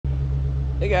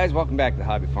Hey guys, welcome back to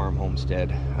Thehobbyfarm Homestead.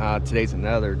 Today's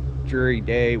another dreary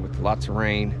day with lots of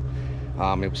rain.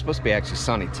 It was supposed to be actually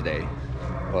sunny today,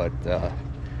 but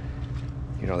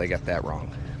you know, they got that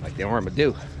wrong, like they weren't gonna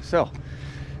do. So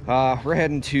we're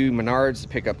heading to Menards to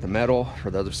pick up the metal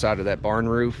for the other side of that barn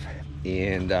roof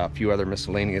and a few other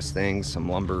miscellaneous things, some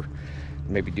lumber,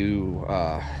 maybe do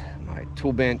my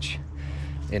tool bench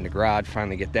in the garage,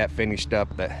 finally get that finished up.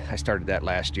 I started that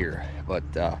last year, but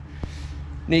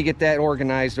need to get that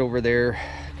organized over there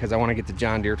because I want to get the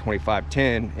John Deere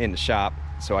 2510 in the shop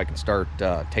so I can start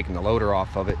taking the loader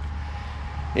off of it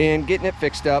and getting it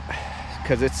fixed up,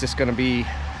 because it's just going to be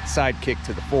sidekick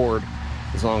to the Ford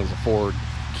as long as the Ford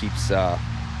keeps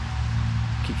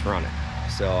running.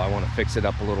 So I want to fix it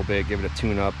up a little bit, give it a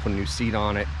tune up, put a new seat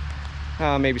on it,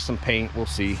 maybe some paint, we'll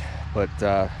see, but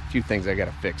a few things I got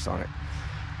to fix on it.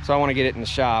 So I want to get it in the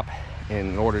shop, and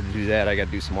in order to do that I got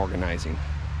to do some organizing.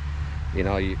 You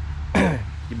know, you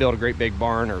build a great big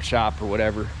barn or shop or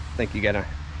whatever, think you gotta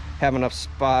have enough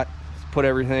spot to put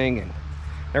everything, and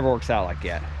never works out like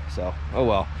that. So oh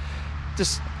well,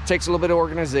 just takes a little bit of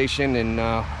organization, and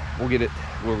we'll get it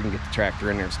where we can get the tractor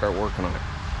in there and start working on it.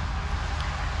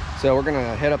 So we're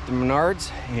gonna head up to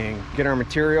Menards and get our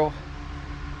material,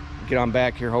 get on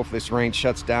back here. Hopefully this rain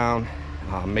shuts down.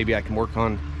 Maybe I can work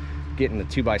on getting the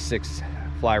 2x6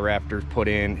 fly rafters put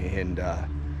in, and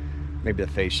maybe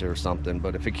the fascia or something.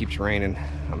 But if it keeps raining,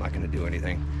 I'm not going to do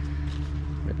anything.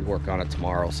 Maybe work on it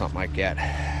tomorrow, something like that.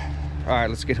 All right,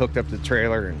 let's get hooked up to the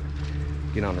trailer and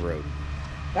get on the road.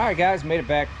 All right guys, made it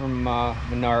back from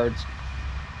Menards.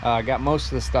 Got most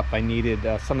of the stuff I needed.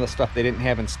 Some of the stuff they didn't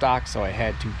have in stock, so I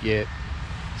had to get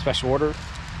special order.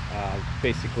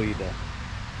 Basically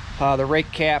the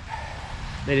rake cap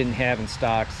they didn't have in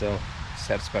stock, so just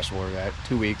had a special order that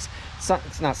 2 weeks.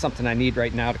 It's not something I need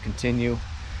right now to continue,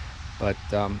 but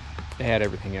they had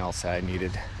everything else I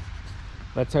needed.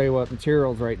 But I tell you what,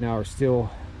 materials right now are still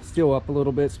up a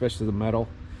little bit, especially the metal.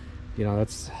 You know,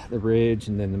 that's the ridge,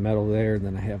 and then the metal there, and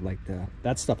then I have like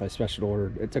that stuff I special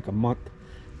ordered. It took a month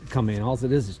to come in. All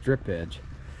it is drip edge.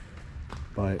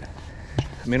 But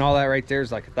I mean, all that right there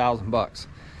is like $1,000 bucks,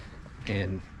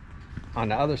 and on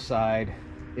the other side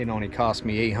it only cost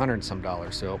me $800 and some,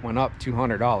 so it went up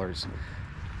 $200,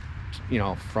 you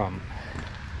know, from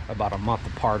about a month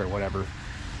apart or whatever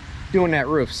doing that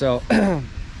roof. So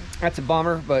that's a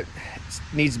bummer, but it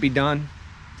needs to be done.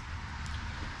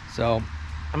 So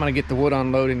I'm gonna get the wood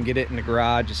unloaded and get it in the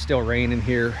garage. It's still raining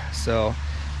here, so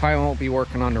probably won't be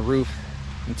working on the roof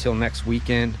until next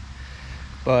weekend.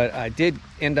 But I did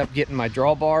end up getting my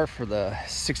drawbar for the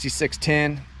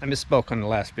 6610. I misspoke on the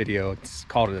last video. It's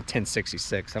called it a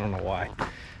 1066. I don't know why,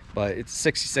 but it's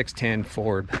 6610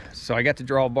 Ford. So I got the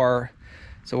drawbar,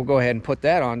 so we'll go ahead and put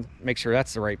that on, make sure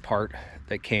that's the right part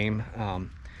that came.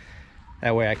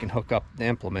 That way I can hook up the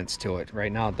implements to it.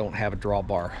 Right now I don't have a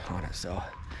drawbar on it, so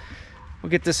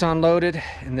we'll get this unloaded,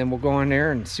 and then we'll go in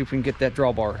there and see if we can get that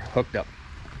drawbar hooked up.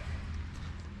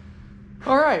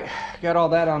 All right, got all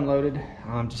that unloaded.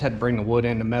 Just had to bring the wood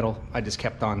in, the metal I just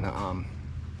kept on the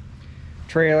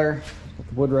trailer. Put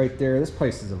the wood right there. This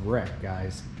place is a wreck,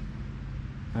 guys.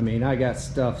 I mean, I got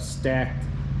stuff stacked,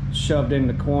 shoved in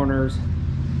the corners.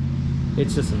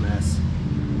 It's just a mess.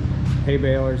 Hay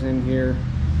balers in here.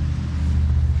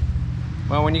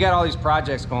 Well, when you got all these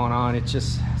projects going on, it's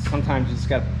just, sometimes you just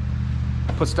got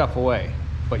to put stuff away,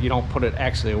 but you don't put it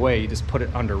actually away, you just put it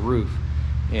under roof.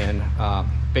 And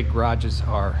big garages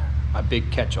are a big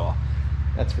catch-all,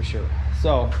 that's for sure.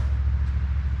 So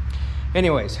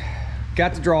anyways,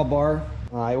 got the drawbar.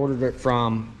 I ordered it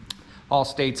from All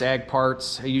States Ag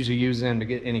Parts. I usually use them to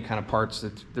get any kind of parts.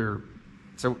 It's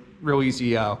a real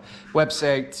easy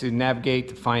website to navigate,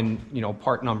 to find, you know,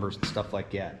 part numbers and stuff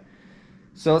like that.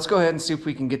 So let's go ahead and see if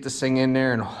we can get this thing in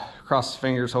there, and cross the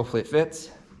fingers, hopefully it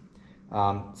fits.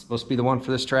 It's supposed to be the one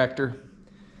for this tractor.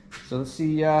 So let's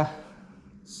see if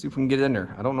we can get it in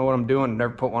there. I don't know what I'm doing.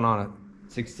 Never put one on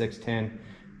a 6610,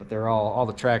 but they're all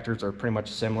the tractors are pretty much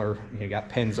similar. You got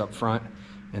pins up front,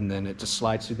 and then it just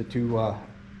slides through the two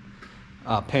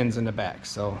pins in the back.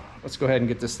 So let's go ahead and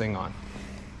get this thing on.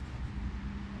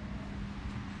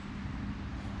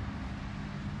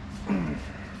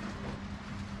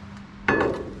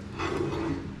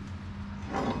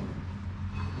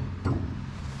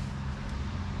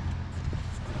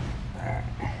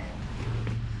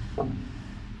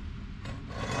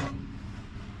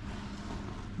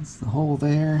 That's the hole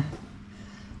there.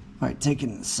 All right,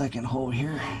 taking the second hole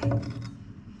here.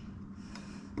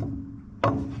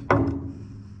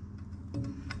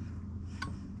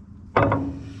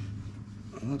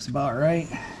 Looks about right.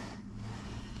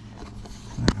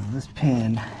 This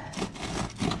pin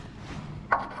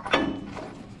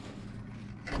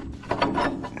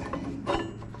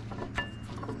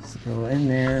Go in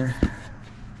there.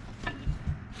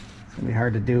 It's gonna be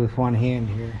hard to do with one hand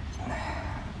here.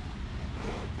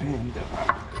 And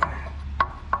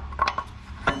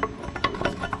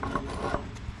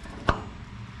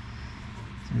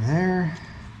through there.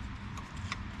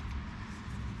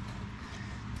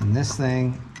 And this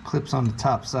thing clips on the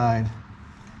top side.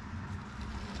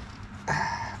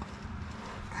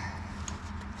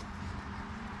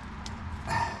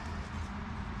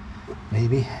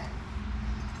 Maybe.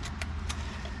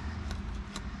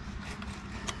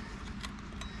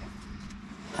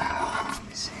 Let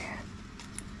me see.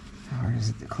 How hard is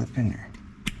it to clip in there?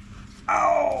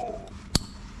 Oh!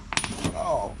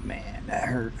 Oh man, that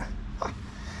hurt.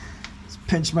 Just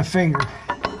pinched my finger.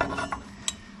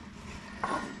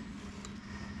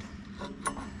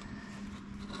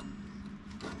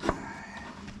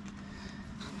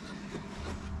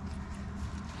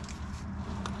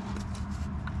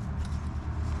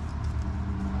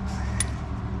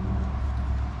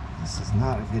 This is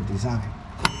not a good design.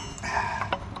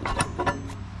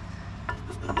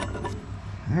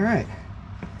 All right.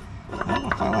 I don't know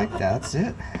if I like that. That's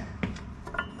it.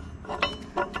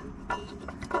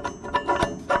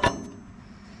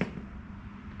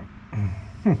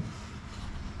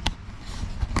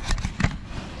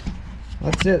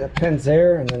 That's it. That pin's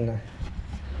there, and then the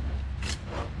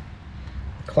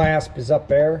clasp is up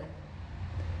there.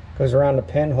 Goes around the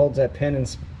pin, holds that pin in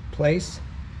place.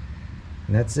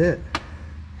 And that's it.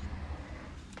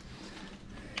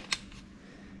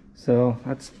 So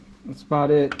that's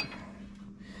about it.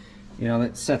 You know,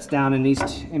 that sets down in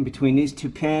in between these two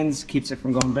pins, keeps it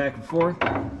from going back and forth.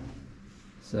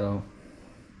 So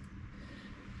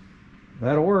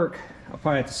that'll work. I'll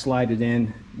probably have to slide it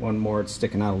in one more. It's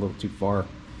sticking out a little too far.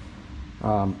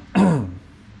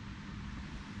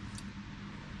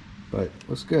 But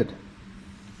looks good.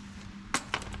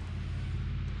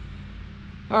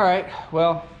 All right,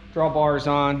 well, drawbar's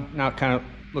on. Now it kind of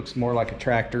looks more like a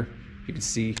tractor. You can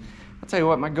see, I'll tell you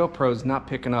what, my GoPro's not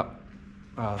picking up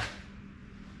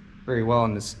very well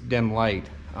in this dim light.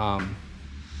 I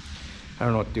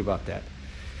don't know what to do about that.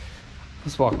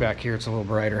 Let's walk back here, it's a little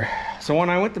brighter. So when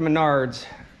I went to Menards,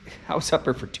 I was up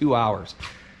there for 2 hours.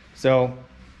 So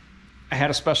I had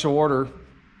a special order,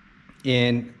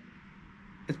 and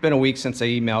it's been a week since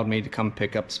they emailed me to come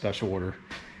pick up the special order.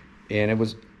 And it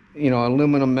was, you know,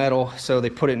 aluminum metal, so they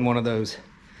put it in one of those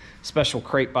special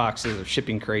crate boxes or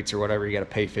shipping crates or whatever you got to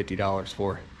pay $50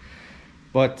 for.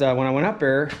 But when I went up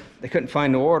there, they couldn't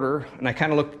find the order, and I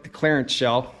kind of looked at the clearance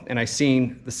shelf, and I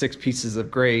seen the 6 pieces of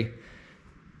gray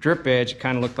drip edge. It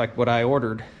kind of looked like what I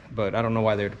ordered, but I don't know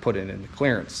why they would put it in the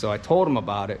clearance. So I told them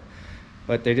about it,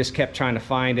 but they just kept trying to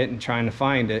find it and trying to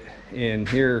find it, and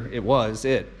here it was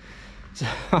it. So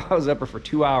I was up there for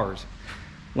 2 hours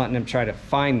letting them try to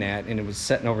find that, and it was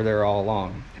sitting over there all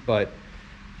along. But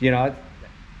you know,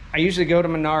 I usually go to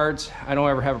Menards. I don't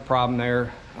ever have a problem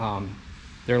there.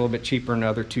 They're a little bit cheaper than the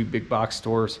other 2 big box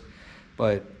stores,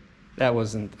 but that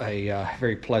wasn't a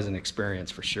very pleasant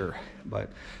experience for sure. But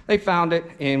they found it,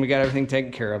 and we got everything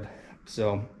taken care of.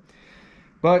 So,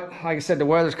 but like I said, the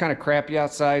weather's kind of crappy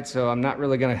outside, so I'm not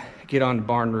really gonna get on the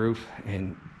barn roof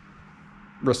and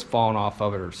risk falling off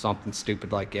of it or something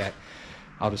stupid like that.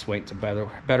 I'll just wait until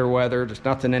better weather. There's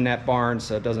nothing in that barn,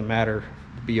 so it doesn't matter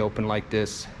to be open like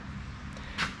this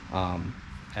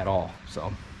at all.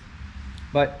 So,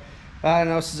 but I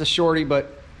know this is a shorty,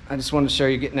 but I just wanted to show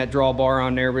you getting that drawbar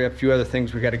on there. We have a few other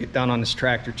things we got to get done on this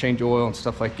tractor, change oil and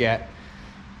stuff like that.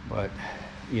 But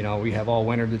you know, we have all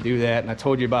winter to do that, and I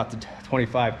told you about the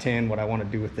 2510, what I want to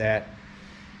do with that.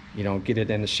 You know, get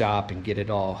it in the shop and get it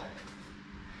all,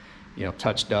 you know,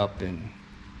 touched up and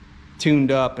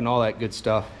tuned up and all that good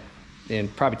stuff,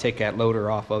 and probably take that loader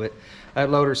off of it. That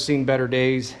loader's seen better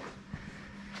days,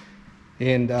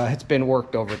 and it's been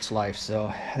worked over its life, so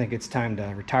I think it's time to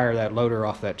retire that loader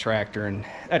off that tractor, and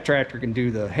that tractor can do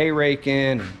the hay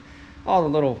raking and all the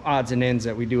little odds and ends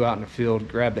that we do out in the field.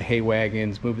 Grab the hay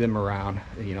wagons, move them around.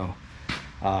 You know,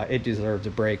 it deserves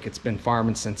a break. It's been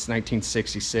farming since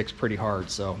 1966 pretty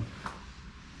hard, so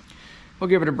we'll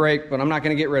give it a break, but I'm not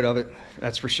going to get rid of it,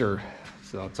 that's for sure.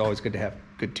 So it's always good to have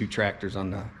two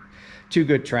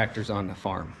good tractors on the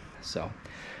farm. So,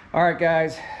 all right,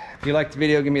 guys, if you liked the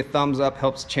video, give me a thumbs up.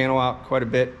 Helps the channel out quite a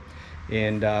bit.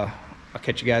 And I'll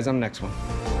catch you guys on the next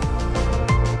one.